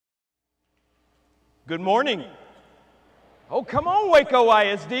Good morning. Oh, come on, Waco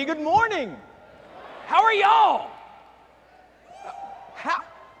ISD. Good morning. How are y'all?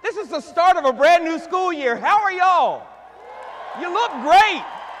 This is the start of a brand new school year. How are y'all? You look great.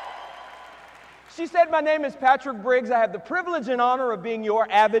 She said, my name is Patrick Briggs. I have the privilege and honor of being your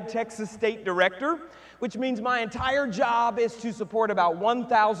AVID Texas State Director, which means my entire job is to support about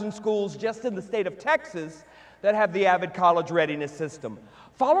 1,000 schools just in the state of Texas that have the AVID College Readiness System.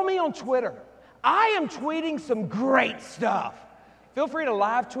 Follow me on Twitter. I am tweeting some great stuff. Feel free to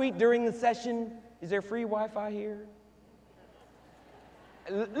live tweet during the session. Is there free Wi-Fi here?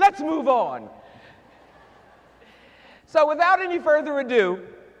 Let's move on. So without any further ado,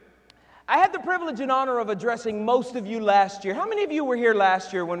 I had the privilege and honor of addressing most of you last year. How many of you were here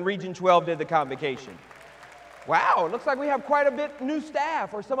last year when Region 12 did the Convocation? Wow, it looks like we have quite a bit new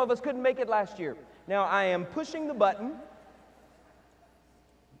staff, or some of us couldn't make it last year. Now I am pushing the button.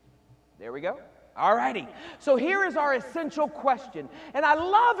 There we go. All righty. So here is our essential question. And I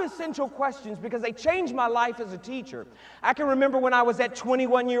love essential questions because they changed my life as a teacher. I can remember when I was that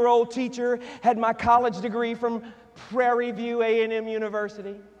 21-year-old teacher, had my college degree from Prairie View A&M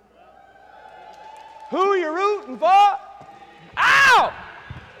University. Who you rooting for? Ow!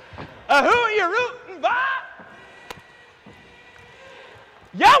 Who you rooting for?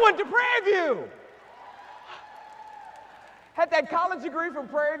 Y'all went to Prairie View. Had that college degree from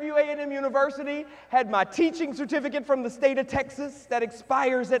Prairie View A&M University, had my teaching certificate from the state of Texas that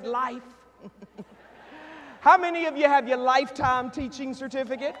expires at life. How many of you have your lifetime teaching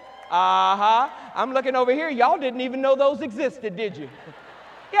certificate? I'm looking over here. Y'all didn't even know those existed, did you?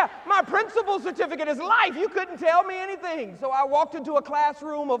 Yeah, my principal certificate is life. You couldn't tell me anything. So I walked into a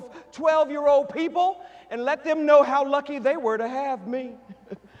classroom of 12-year-old people and let them know how lucky they were to have me.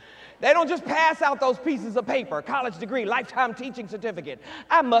 They don't just pass out those pieces of paper, college degree, lifetime teaching certificate.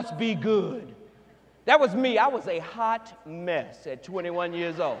 I must be good. That was me. I was a hot mess at 21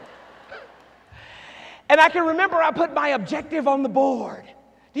 years old. And I can remember I put my objective on the board.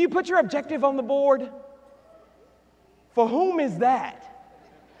 Do you put your objective on the board? For whom is that?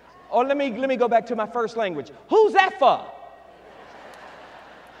 Oh, let me go back to my first language. Who's that for?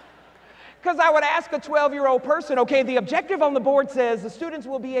 Because I would ask a 12-year-old person, okay, the objective on the board says the students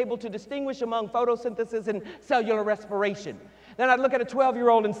will be able to distinguish among photosynthesis and cellular respiration. Then I'd look at a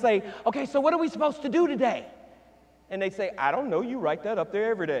 12-year-old and say, okay, so what are we supposed to do today? And they say, I don't know, you write that up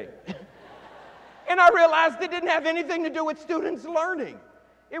there every day. And I realized it didn't have anything to do with students learning.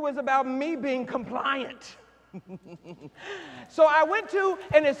 It was about me being compliant. So I went to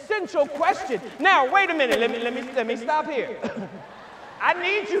an essential question. Now, wait a minute, let me stop here. I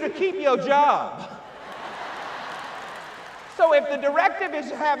need you to keep your job. So if the directive is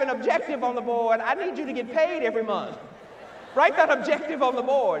to have an objective on the board, I need you to get paid every month. Write that objective on the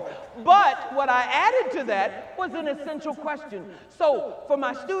board. But what I added to that was an essential question. So for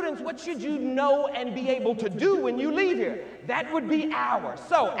my students, what should you know and be able to do when you leave here? That would be ours.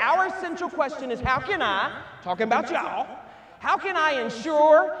 So our essential question is, how can I, talking about y'all, how can I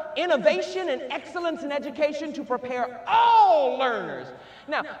ensure innovation and excellence in education to prepare all learners?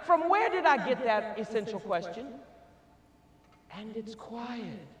 Now, from where did I get that essential question? And it's quiet.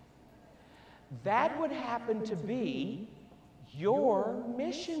 That would happen to be your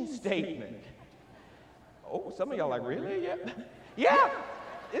mission statement. Oh, some of y'all like, really? Yeah. Yeah.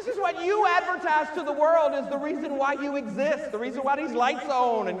 This is what you advertise to the world as the reason why you exist, the reason why these lights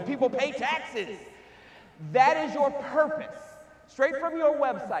are on and people pay taxes. That is your purpose. Straight from your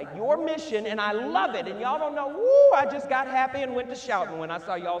website, your mission, and I love it. And y'all don't know, woo, I just got happy and went to shouting when I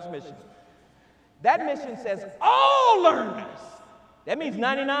saw y'all's mission. That mission says, all learners. That means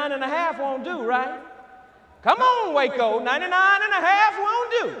 99 and a half won't do, right? Come on, Waco, 99 and a half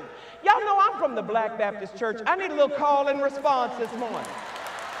won't do. Y'all know I'm from the Black Baptist Church. I need a little call and response this morning.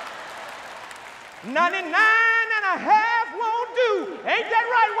 99 and a half won't do. Ain't that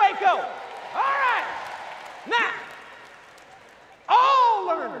right, Waco? All right. Now, all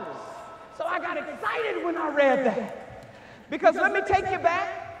learners. So I got excited when I read that. Because let me take you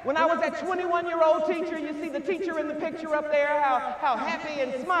back. When I was that 21-year-old teacher, you see the teacher in the picture up there, how happy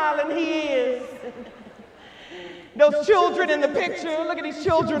and smiling he is. Those children in the picture, look at these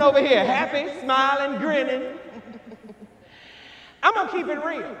children over here, happy, smiling, grinning. I'm going to keep it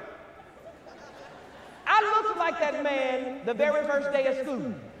real. I looked like that man the very first day of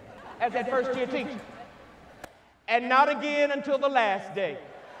school as that first-year teacher. And not again until the last day.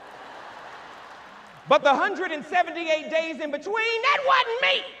 But the 178 days in between, that wasn't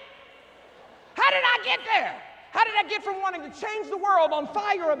me. How did I get there? How did I get from wanting to change the world on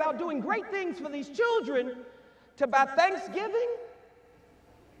fire about doing great things for these children to by Thanksgiving,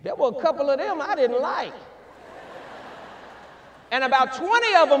 There were a couple of them I didn't like. And about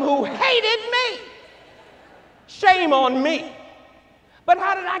 20 of them who hated me. Shame on me. But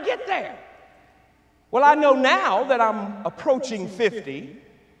how did I get there? Well, I know now that I'm approaching 50,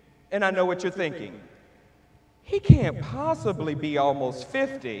 and I know what you're thinking. He can't possibly be almost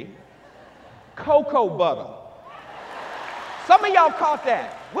 50. Cocoa butter. Some of y'all caught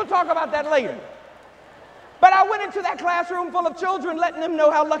that. We'll talk about that later. But I went into that classroom full of children, letting them know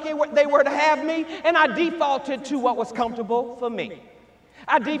how lucky they were to have me, and I defaulted to what was comfortable for me.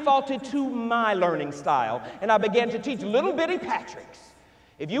 I defaulted to my learning style, and I began to teach little bitty Patricks.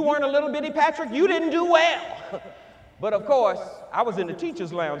 If you weren't a little bitty Patrick, you didn't do well. But of course, I was in the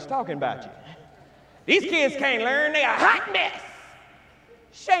teacher's lounge talking about you. These kids can't learn, they're a hot mess.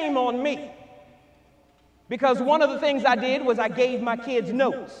 Shame on me. Because one of the things I did was I gave my kids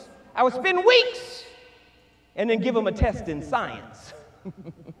notes. I would spend weeks and then give them a test in science.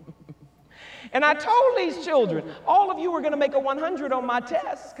 And I told these children, all of you are going to make a 100 on my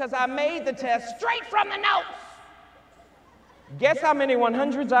test because I made the test straight from the notes. Guess how many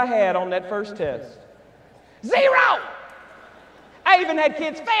 100s I had on that first test? 0! I even had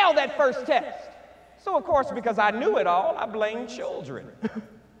kids fail that first test. So of course, because I knew it all, I blamed children.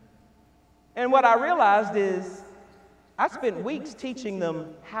 And what I realized is I spent weeks teaching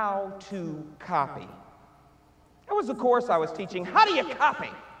them how to copy. That was the course I was teaching. How do you copy?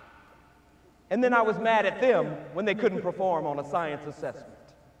 And then I was mad at them when they couldn't perform on a science assessment.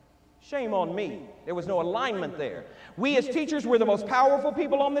 Shame on me. There was no alignment there. We as teachers, we're the most powerful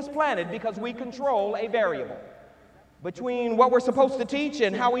people on this planet because we control a variable. Between what we're supposed to teach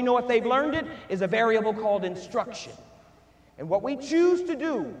and how we know if they've learned it is a variable called instruction. And what we choose to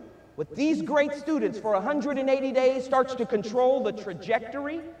do with these great students for 180 days starts to control the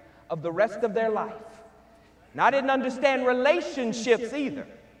trajectory of the rest of their life. And I didn't understand relationships either.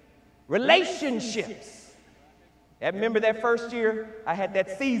 Relationships. I remember that first year, I had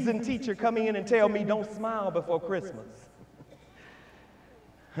that seasoned teacher come in and tell me, don't smile before Christmas.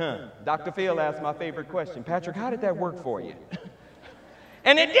 Dr. Phil asked my favorite question, Patrick, how did that work for you?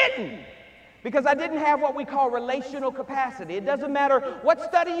 And it didn't, because I didn't have what we call relational capacity. It doesn't matter what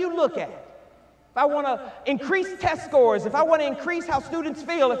study you look at. If I want to increase test scores, if I want to increase how students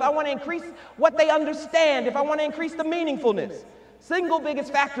feel, if I want to increase what they understand, if I want to increase the meaningfulness, single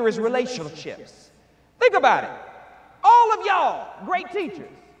biggest factor is relationships. Think about it. All of y'all, great teachers,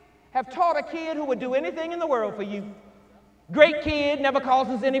 have taught a kid who would do anything in the world for you. Great kid, never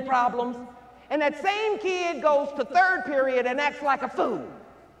causes any problems. And that same kid goes to third period and acts like a fool.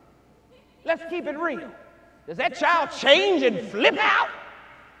 Let's keep it real. Does that child change and flip out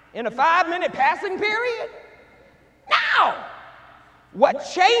in a 5-minute passing period? No! What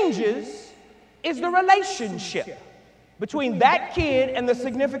changes is the relationship between that kid and the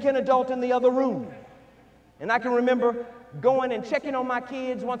significant adult in the other room. And I can remember going and checking on my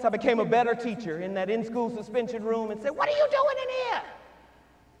kids once I became a better teacher in that in-school suspension room and said, what are you doing in here?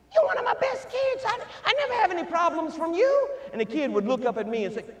 You're one of my best kids. I never have any problems from you. And the kid would look up at me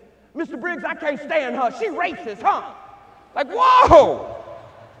and say, Mr. Briggs, I can't stand her. She racist, huh? Like, whoa!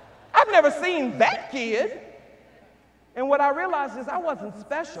 I've never seen that kid. And what I realized is I wasn't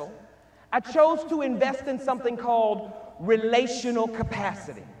special. I chose to invest in something called relational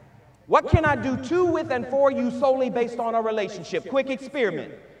capacity. What can I do to, with, and for you solely based on our relationship? Quick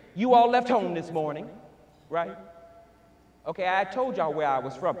experiment. You all left home this morning, right? Okay, I told y'all where I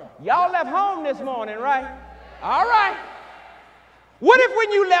was from. Y'all left home this morning, right? All right. What if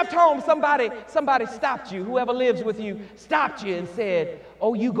when you left home, somebody stopped you, whoever lives with you, stopped you and said,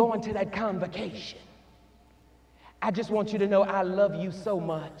 oh, you going to that convocation? I just want you to know I love you so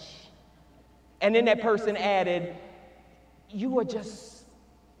much. And then that person added, you are just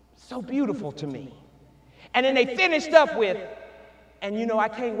so beautiful to me. And then they finished up with, and you know, I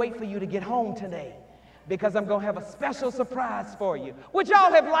can't wait for you to get home today because I'm going to have a special surprise for you. Would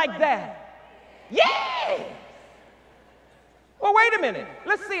y'all have liked that? Yeah! Well, wait a minute.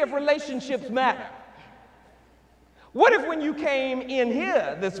 Let's see if relationships matter. What if when you came in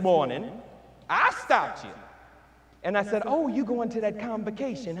here this morning, I stopped you and I said, oh, you going to that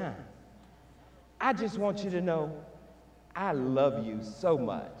convocation, huh? I just want you to know I love you so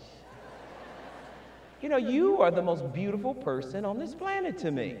much. You know, you are the most beautiful person on this planet to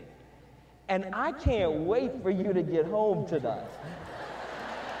me. And I can't wait for you to get home tonight.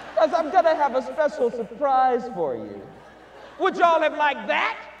 Because I'm going to have a special surprise for you. Would y'all have liked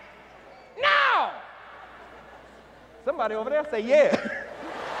that? No! Somebody over there say yeah.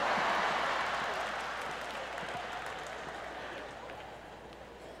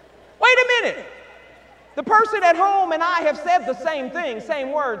 Wait a minute. The person at home and I have said the same thing,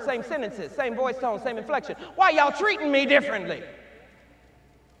 same words, same sentences, same voice tone, same inflection. Why y'all treating me differently?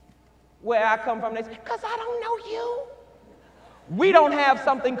 Where I come from, they say, because I don't know you. We don't have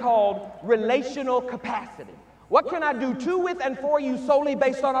something called relational capacity. What can I do to, with, and for you solely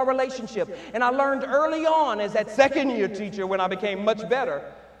based on our relationship? And I learned early on as that second-year teacher when I became much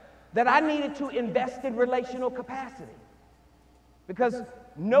better that I needed to invest in relational capacity. Because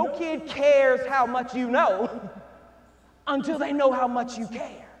no kid cares how much you know until they know how much you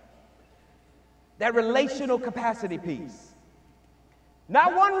care. That relational capacity piece.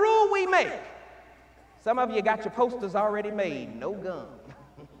 Not one rule we make. Some of you got your posters already made. No gun.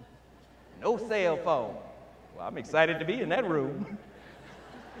 No cell phone. Well, I'm excited to be in that room.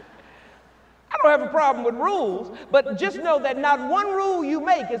 I don't have a problem with rules, but just know that not one rule you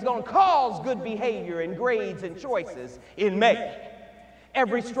make is going to cause good behavior and grades and choices in May.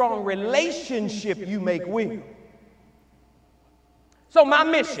 Every strong relationship you make will. So my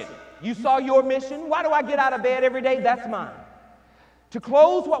mission, you saw your mission. Why do I get out of bed every day? That's mine. To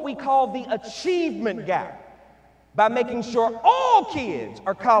close what we call the achievement gap by making sure all kids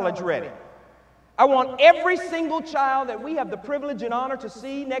are college ready. I want every single child that we have the privilege and honor to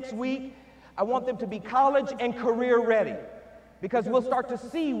see next week, I want them to be college and career ready, because we'll start to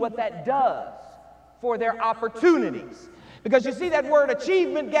see what that does for their opportunities. Because you see that word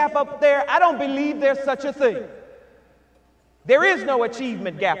achievement gap up there? I don't believe there's such a thing. There is no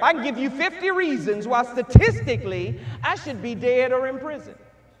achievement gap. I can give you 50 reasons why statistically I should be dead or in prison.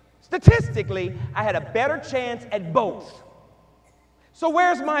 Statistically, I had a better chance at both. So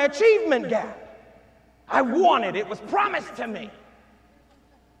where's my achievement gap? I wanted it. It was promised to me.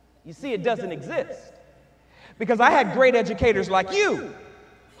 You see, it doesn't exist. Because I had great educators like you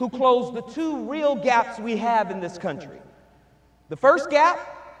who closed the two real gaps we have in this country. The first gap,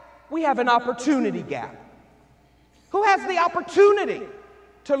 we have an opportunity gap. Who has the opportunity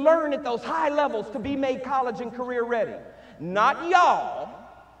to learn at those high levels to be made college and career ready? Not y'all.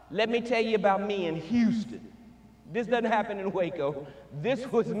 Let me tell you about me in Houston. This doesn't happen in Waco. This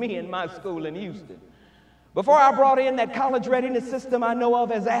was me in my school in Houston. Before I brought in that college readiness system I know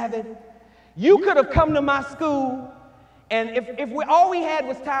of as AVID, you could have come to my school, and if all we had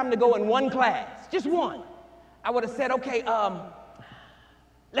was time to go in one class, just one, I would have said, okay,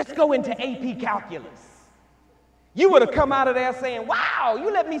 let's go into AP Calculus. You would have come out of there saying, wow,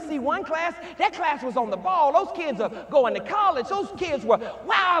 you let me see one class. That class was on the ball. Those kids are going to college. Those kids were,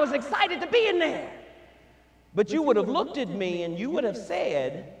 wow, I was excited to be in there. But you would have looked at me and you would have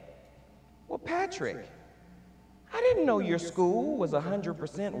said, well, Patrick, I didn't know your school was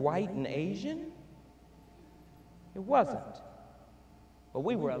 100% white and Asian. It wasn't. But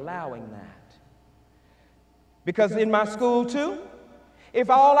we were allowing that. Because in my school, too, if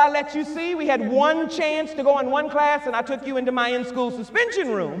all I let you see, we had one chance to go in one class and I took you into my in-school suspension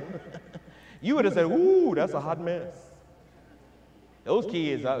room, you would have said, ooh, that's a hot mess. Those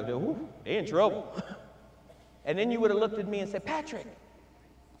kids, they're in trouble. And then you would have looked at me and said, Patrick,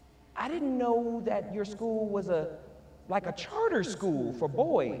 I didn't know that your school was like a charter school for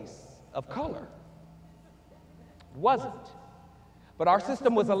boys of color. It wasn't. But our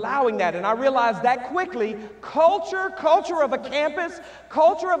system was allowing that, and I realized that quickly. Culture of a campus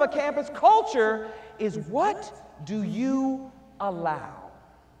is what do you allow?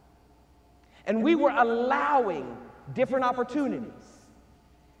 And we were allowing different opportunities.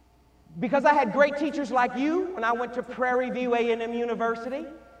 Because I had great teachers like you when I went to Prairie View A&M University,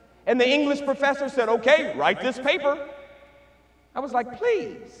 and the English professor said, okay, write this paper. I was like,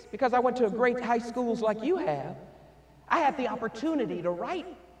 please, because I went to great high schools like you have. I had the opportunity to write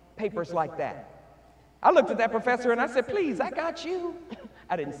papers like that. I looked at that professor and I said, please, I got you.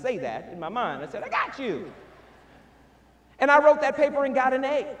 I didn't say that in my mind. I said, I got you. And I wrote that paper and got an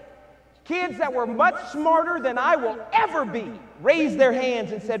A. Kids that were much smarter than I will ever be raised their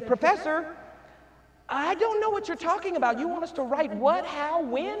hands and said, Professor, I don't know what you're talking about. You want us to write what, how,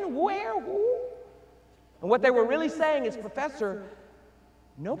 when, where, who? And what they were really saying is, Professor,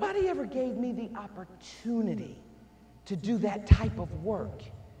 nobody ever gave me the opportunity to do that type of work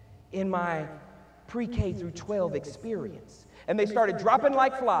in my pre-K through 12 experience. And they started dropping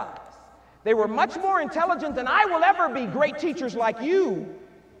like flies. They were much more intelligent than I will ever be. Great teachers like you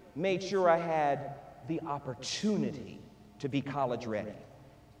made sure I had the opportunity to be college ready.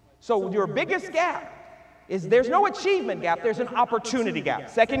 So your biggest gap is there's no achievement gap, there's an opportunity gap.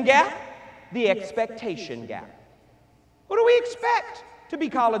 Second gap, the expectation gap. What do we expect to be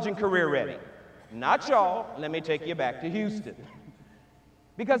college and career ready? Not y'all. Let me take you back to Houston.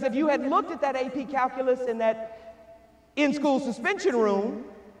 Because if you had looked at that AP Calculus in that in-school suspension room,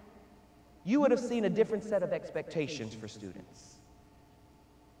 you would have seen a different set of expectations for students.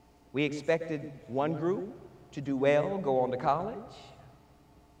 We expected one group to do well, go on to college.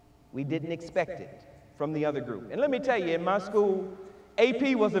 We didn't expect it from the other group. And let me tell you, in my school,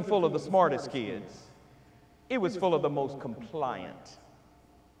 AP wasn't full of the smartest kids. It was full of the most compliant.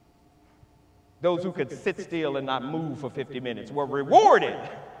 Those who could sit still and not move for 50 minutes were rewarded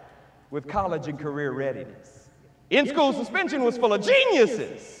with college and career readiness. In-school suspension was full of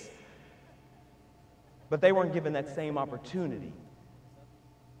geniuses, but they weren't given that same opportunity,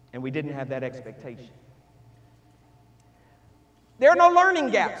 and we didn't have that expectation. There are no learning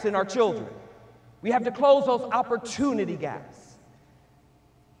gaps in our children. We have to close those opportunity gaps.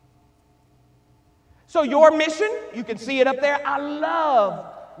 So your mission, you can see it up there. I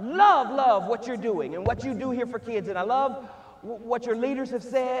love what you're doing and what you do here for kids, and I love what your leaders have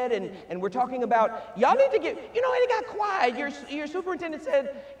said, and we're talking about, y'all need to get, it got quiet. Your superintendent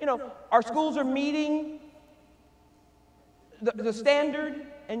said, our schools are meeting the standard,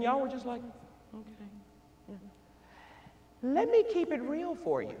 and y'all were just like, okay. Yeah. Let me keep it real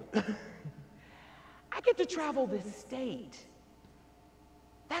for you. I get to travel this state.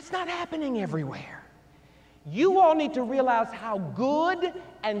 That's not happening everywhere. You all need to realize how good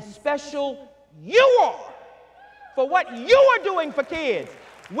and special you are for what you are doing for kids.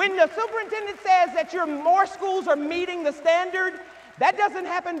 When the superintendent says that more schools are meeting the standard, that doesn't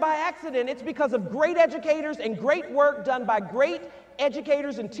happen by accident. It's because of great educators and great work done by great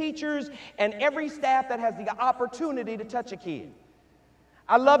educators and teachers and every staff that has the opportunity to touch a kid.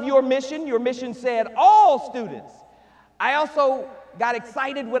 I love your mission. Your mission said all students. I also got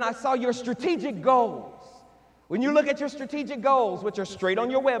excited when I saw your strategic goals. When you look at your strategic goals, which are straight on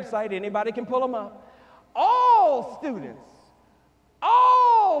your website, anybody can pull them up. All students,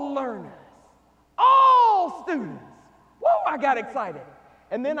 all learners, all students. Whoa, I got excited.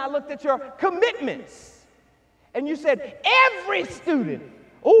 And then I looked at your commitments, and you said every student.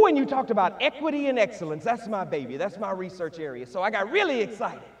 Oh, and you talked about equity and excellence. That's my baby. That's my research area. So I got really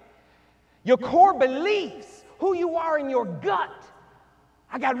excited. Your core beliefs, who you are in your gut.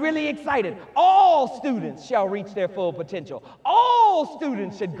 I got really excited. All students shall reach their full potential. All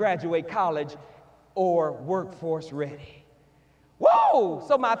students should graduate college or workforce ready. Whoa!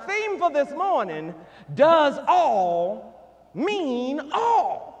 So my theme for this morning, does all mean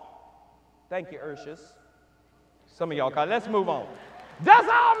all? Thank you, Urshus. Some of y'all call it. Let's move on. Does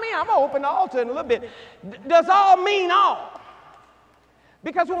all mean, I'm going to open the altar in a little bit. Does all mean all?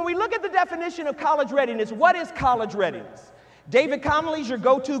 Because when we look at the definition of college readiness, what is college readiness? David Connolly's your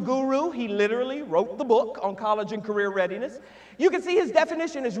go-to guru. He literally wrote the book on college and career readiness. You can see his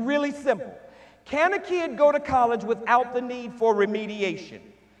definition is really simple. Can a kid go to college without the need for remediation?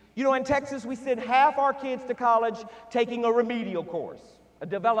 In Texas, we send half our kids to college taking a remedial course, a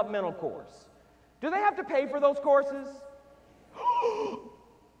developmental course. Do they have to pay for those courses?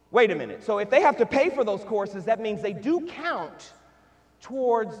 Wait a minute. So if they have to pay for those courses, that means they do count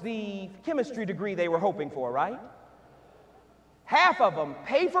towards the chemistry degree they were hoping for, right? Half of them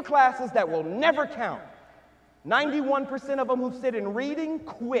pay for classes that will never count. 91% of them who sit in reading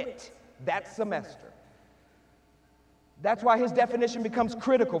quit that semester. That's why his definition becomes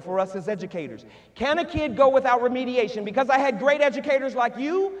critical for us as educators. Can a kid go without remediation? Because I had great educators like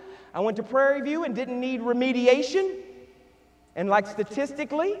you, I went to Prairie View and didn't need remediation. And like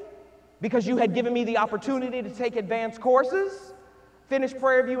statistically, because you had given me the opportunity to take advanced courses, finished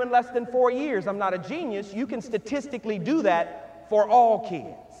Prairie View in less than 4 years. I'm not a genius. You can statistically do that for all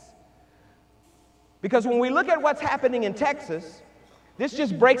kids. Because when we look at what's happening in Texas, this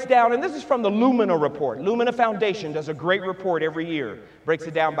just breaks down, and this is from the Lumina report. Lumina Foundation does a great report every year. Breaks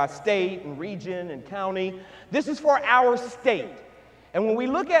it down by state and region and county. This is for our state. And when we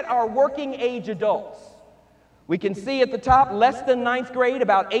look at our working age adults, we can see at the top, less than 9th grade,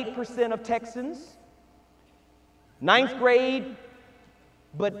 about 8% of Texans. 9th grade,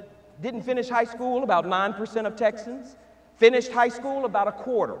 but didn't finish high school, about 9% of Texans. Finished high school, about a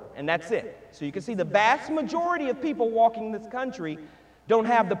quarter, and that's it. So you can see the vast majority of people walking this country don't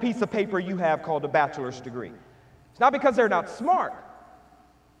have the piece of paper you have called a bachelor's degree. It's not because they're not smart.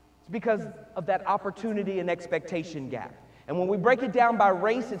 It's because of that opportunity and expectation gap. And when we break it down by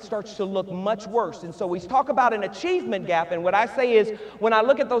race, it starts to look much worse. And so we talk about an achievement gap, and what I say is, when I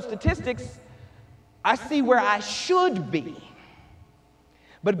look at those statistics, I see where I should be.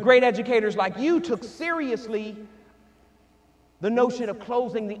 But great educators like you took seriously the notion of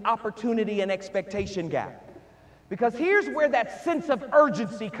closing the opportunity and expectation gap. Because here's where that sense of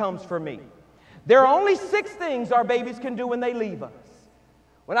urgency comes for me. There are only 6 things our babies can do when they leave us.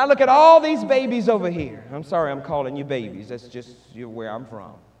 When I look at all these babies over here, I'm sorry I'm calling you babies, that's just where I'm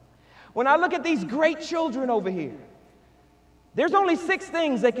from. When I look at these great children over here, there's only 6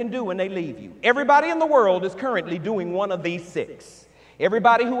 things they can do when they leave you. Everybody in the world is currently doing one of these 6.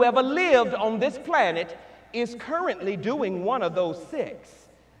 Everybody who ever lived on this planet is currently doing one of those 6.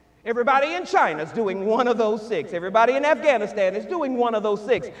 Everybody in China is doing one of those 6. Everybody in Afghanistan is doing one of those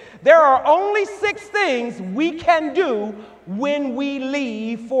 6. There are only 6 things we can do when we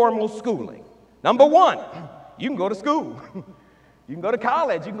leave formal schooling. Number 1, you can go to school. You can go to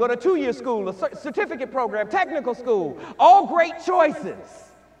college. You can go to 2-year school, a certificate program, technical school. All great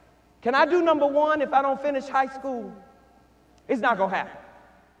choices. Can I do number 1 if I don't finish high school? It's not going to happen.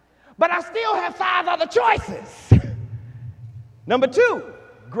 But I still have 5 other choices. Number 2.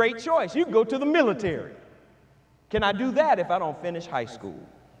 Great choice. You can go to the military. Can I do that if I don't finish high school?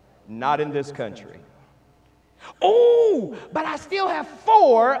 Not in this country. Oh, but I still have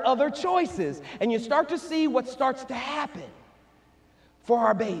 4 other choices. And you start to see what starts to happen for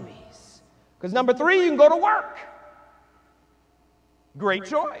our babies. Because number 3, you can go to work. Great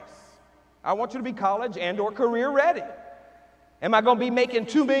choice. I want you to be college and or career ready. Am I going to be making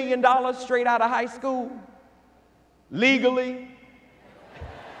 $2 million straight out of high school? Legally?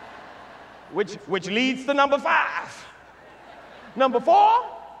 Which leads to number 5. Number 4,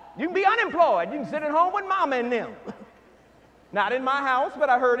 you can be unemployed. You can sit at home with mama and them. Not in my house, but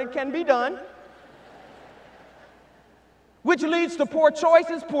I heard it can be done. Which leads to poor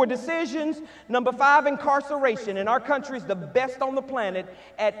choices, poor decisions. Number 5, incarceration. And our country is the best on the planet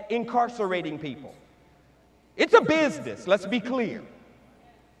at incarcerating people. It's a business, let's be clear.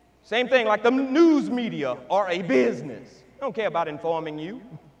 Same thing like the news media are a business. I don't care about informing you.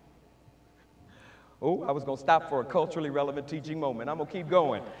 Oh, I was going to stop for a culturally relevant teaching moment. I'm going to keep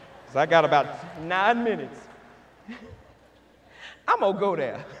going. So I got about 9 minutes. I'm going to go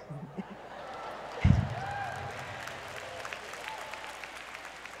there.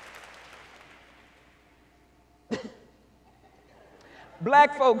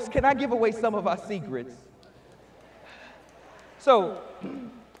 Black folks, can I give away some of our secrets? So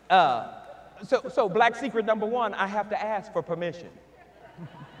black secret number 1, I have to ask for permission.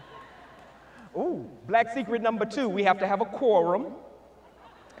 Ooh, black secret number 2, we have to have a quorum,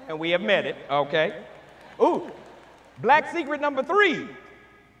 and we have met it, okay? Ooh, black secret number 3,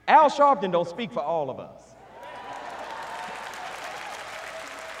 Al Sharpton don't speak for all of us.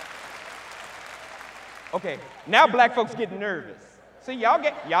 Okay, now black folks getting nervous. See, y'all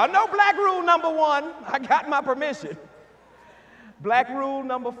know black rule number 1, I got my permission. Black rule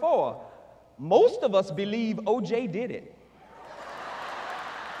number 4, most of us believe OJ did it.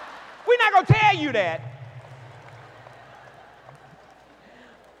 We're not going to tell you that.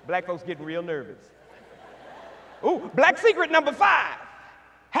 Black folks getting real nervous. Ooh, black secret number 5.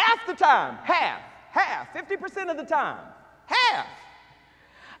 Half the time, half, 50% of the time, half.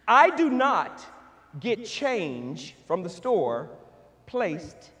 I do not get change from the store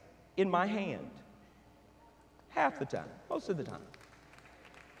placed in my hand. Half the time, most of the time.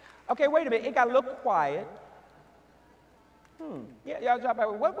 Okay, wait a minute, it got a little quiet. Yeah, y'all drop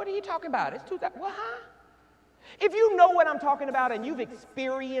out. What are you talking about? It's 2000. What, huh? If you know what I'm talking about and you've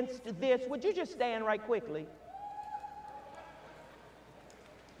experienced this, would you just stand right quickly?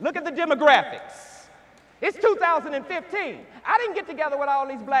 Look at the demographics. It's 2015. I didn't get together with all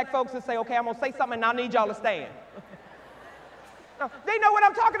these black folks and say, okay, I'm going to say something and I need y'all to stand. No, they know what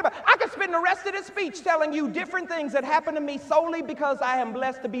I'm talking about. I could spend the rest of this speech telling you different things that happened to me solely because I am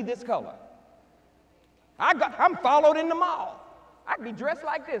blessed to be this color. I'm followed in the mall. I can be dressed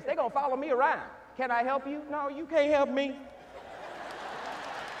like this. They're going to follow me around. Can I help you? No, you can't help me.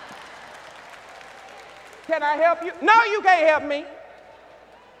 Can I help you? No, you can't help me.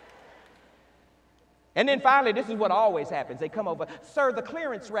 And then finally, this is what always happens. They come over, sir, the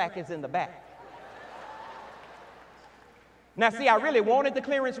clearance rack is in the back. Now, see, I really wanted the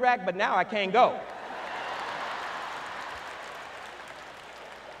clearance rack, but now I can't go.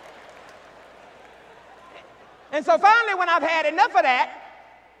 And so finally, when I've had enough of that,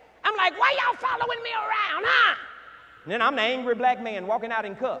 I'm like, why y'all following me around, huh? And then I'm the angry black man walking out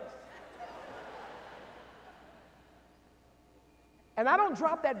in cuffs. And I don't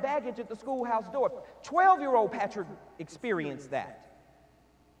drop that baggage at the schoolhouse door. 12-year-old Patrick experienced that.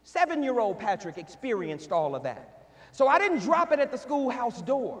 7-year-old Patrick experienced all of that. So I didn't drop it at the schoolhouse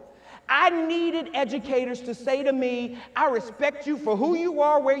door. I needed educators to say to me, I respect you for who you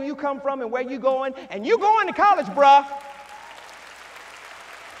are, where you come from, and where you're going, and you're going to college, bruh.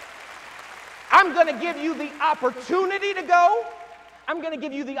 I'm going to give you the opportunity to go. I'm going to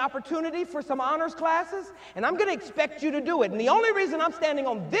give you the opportunity for some honors classes, and I'm going to expect you to do it. And the only reason I'm standing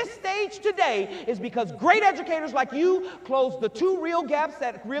on this stage today is because great educators like you close the two real gaps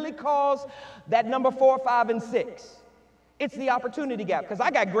that really cause that number 4, 5, and 6. It's the opportunity gap, because I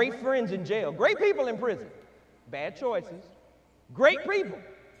got great friends in jail, great people in prison, bad choices, great people.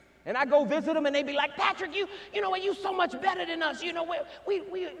 And I go visit them, and they be like, Patrick, you know what, you so much better than us. You know,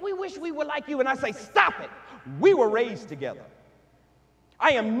 we wish we were like you. And I say, stop it. We were raised together.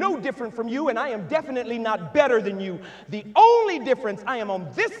 I am no different from you, and I am definitely not better than you. The only difference I am on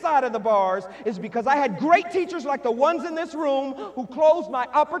this side of the bars is because I had great teachers like the ones in this room who closed my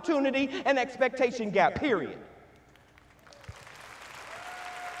opportunity and expectation gap, period.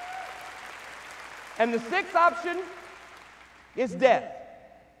 And the sixth option is death.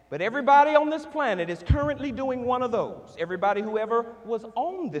 But everybody on this planet is currently doing one of those. Everybody who ever was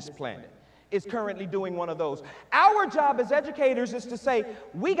on this planet is currently doing one of those. Our job as educators is to say,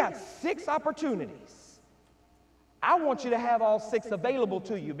 we got 6 opportunities. I want you to have all 6 available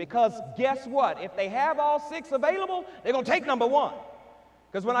to you, because guess what? If they have all 6 available, they're going to take number 1.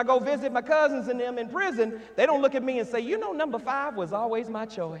 Because when I go visit my cousins and them in prison, they don't look at me and say, you know, number 5 was always my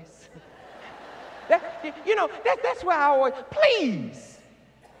choice. That's why I always, please.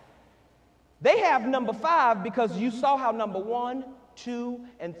 They have number 5 because you saw how number 1, 2,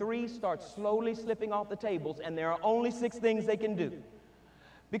 and 3 start slowly slipping off the tables, and there are only 6 things they can do.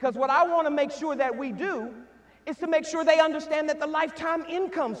 Because what I want to make sure that we do is to make sure they understand that the lifetime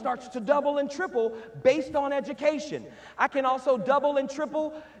income starts to double and triple based on education. I can also double and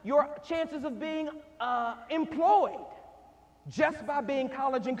triple your chances of being employed just by being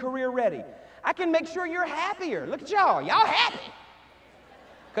college and career ready. I can make sure you're happier. Look at y'all happy.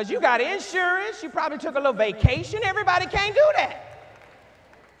 Because you got insurance, you probably took a little vacation. Everybody can't do that.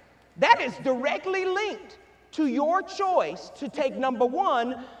 That is directly linked to your choice to take number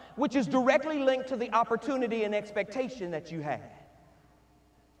 1, which is directly linked to the opportunity and expectation that you had.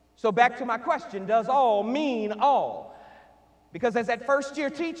 So back to my question, does all mean all? Because as that first-year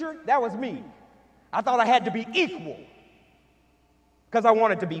teacher, that was me. I thought I had to be equal because I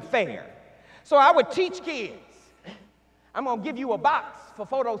wanted to be fair. So I would teach kids, I'm going to give you a box for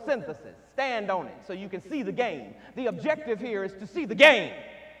photosynthesis. Stand on it so you can see the game. The objective here is to see the game.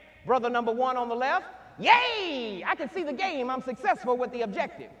 Brother number 1 on the left, yay, I can see the game. I'm successful with the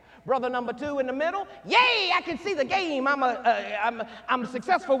objective. Brother number 2 in the middle, yay, I can see the game. I'm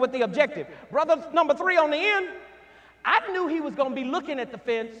successful with the objective. Brother number 3 on the end, I knew he was going to be looking at the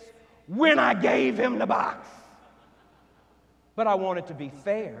fence when I gave him the box. But I wanted to be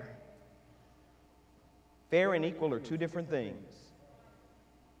fair. Fair and equal are 2 different things.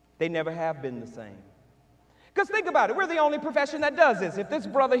 They never have been the same. Because think about it, we're the only profession that does this. If this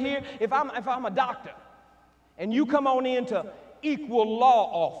brother here, if I'm a doctor, and you come on into equal law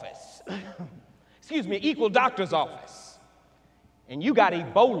office, equal doctor's office, and you got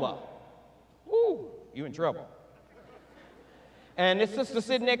Ebola, ooh, you in trouble. And this sister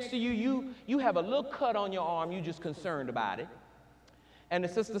sitting next to you, you have a little cut on your arm, you just concerned about it. And the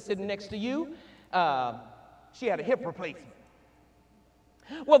sister sitting next to you, she had a hip replacement.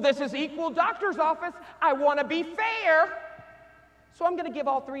 Well, this is equal doctor's office. I want to be fair. So I'm going to give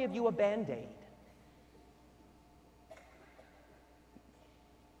all 3 of you a Band-Aid.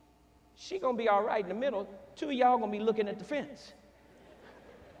 She going to be all right in the middle. 2 of y'all going to be looking at the fence.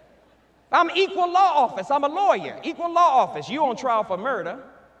 I'm equal law office. I'm a lawyer. Equal law office. You on trial for murder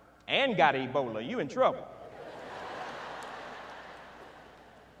and got Ebola. You in trouble.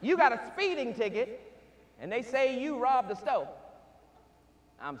 You got a speeding ticket, and they say you robbed the store.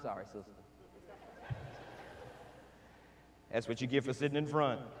 I'm sorry, sister. That's what you get for sitting in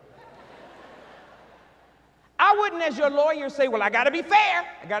front. I wouldn't, as your lawyer, say, well, I got to be fair.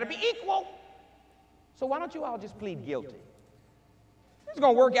 I got to be equal. So why don't you all just plead guilty? It's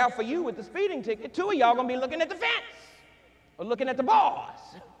going to work out for you with the speeding ticket. 2 of y'all going to be looking at the fence or looking at the bars.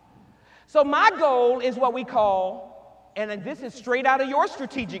 So my goal is what we call, and this is straight out of your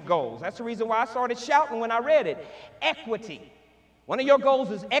strategic goals. That's the reason why I started shouting when I read it. Equity. One of your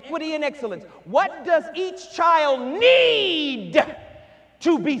goals is equity and excellence. What does each child need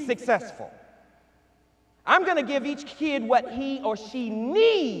to be successful? I'm going to give each kid what he or she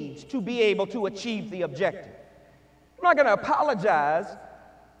needs to be able to achieve the objective. I'm not going to apologize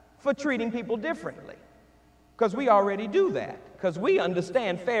for treating people differently, because we already do that, because we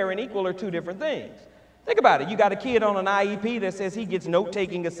understand fair and equal are 2 different things. Think about it. You got a kid on an IEP that says he gets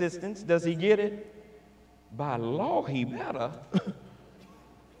note-taking assistance. Does he get it? By law, he better.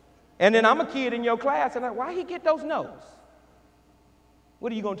 And then I'm a kid in your class, and why he get those notes?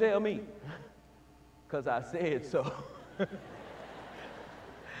 What are you going to tell me? Because I said so.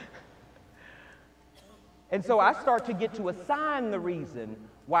 And so I start to get to assign the reason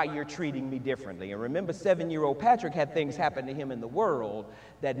why you're treating me differently. And remember, 7-year-old Patrick had things happen to him in the world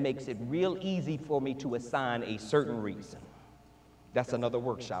that makes it real easy for me to assign a certain reason. That's another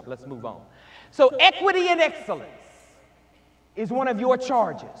workshop. Let's move on. So equity and excellence is one of your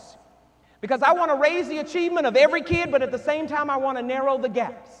charges. Because I want to raise the achievement of every kid, but at the same time, I want to narrow the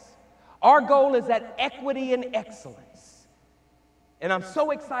gaps. Our goal is that equity and excellence. And I'm so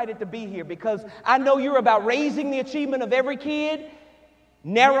excited to be here because I know you're about raising the achievement of every kid,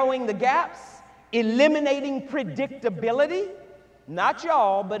 narrowing the gaps, eliminating predictability. Not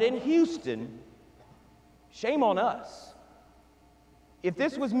y'all, but in Houston, shame on us. If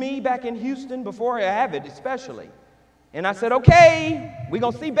this was me back in Houston before AVID especially, and I said, okay, we're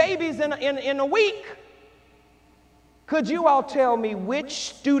going to see babies in a week, could you all tell me which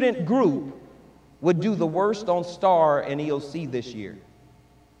student group would do the worst on STAR and EOC this year?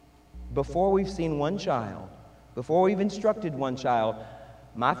 Before we've seen one child, before we've instructed one child,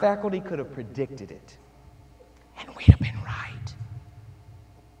 my faculty could have predicted it, and we'd have been right.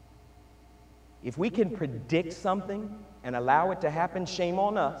 If we can predict something and allow it to happen, shame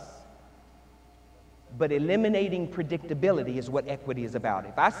on us. But eliminating predictability is what equity is about.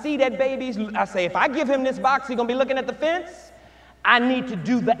 If I see that baby, I say, if I give him this box, he's going to be looking at the fence. I need to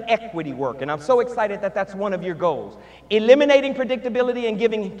do the equity work. And I'm so excited that that's one of your goals. Eliminating predictability and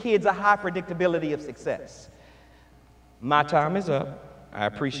giving kids a high predictability of success. My time is up. I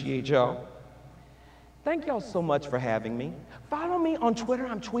appreciate y'all. Thank y'all so much for having me. Follow me on Twitter.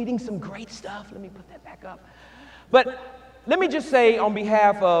 I'm tweeting some great stuff. Let me put that back up. But let me just say on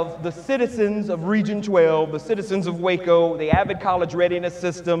behalf of the citizens of Region 12, the citizens of Waco, the AVID College Readiness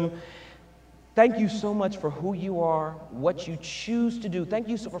System, thank you so much for who you are, what you choose to do. Thank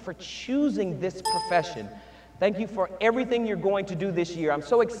you for choosing this profession. Thank you for everything you're going to do this year. I'm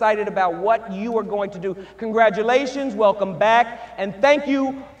so excited about what you are going to do. Congratulations, welcome back, and thank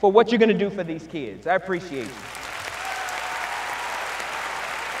you for what you're going to do for these kids. I appreciate you.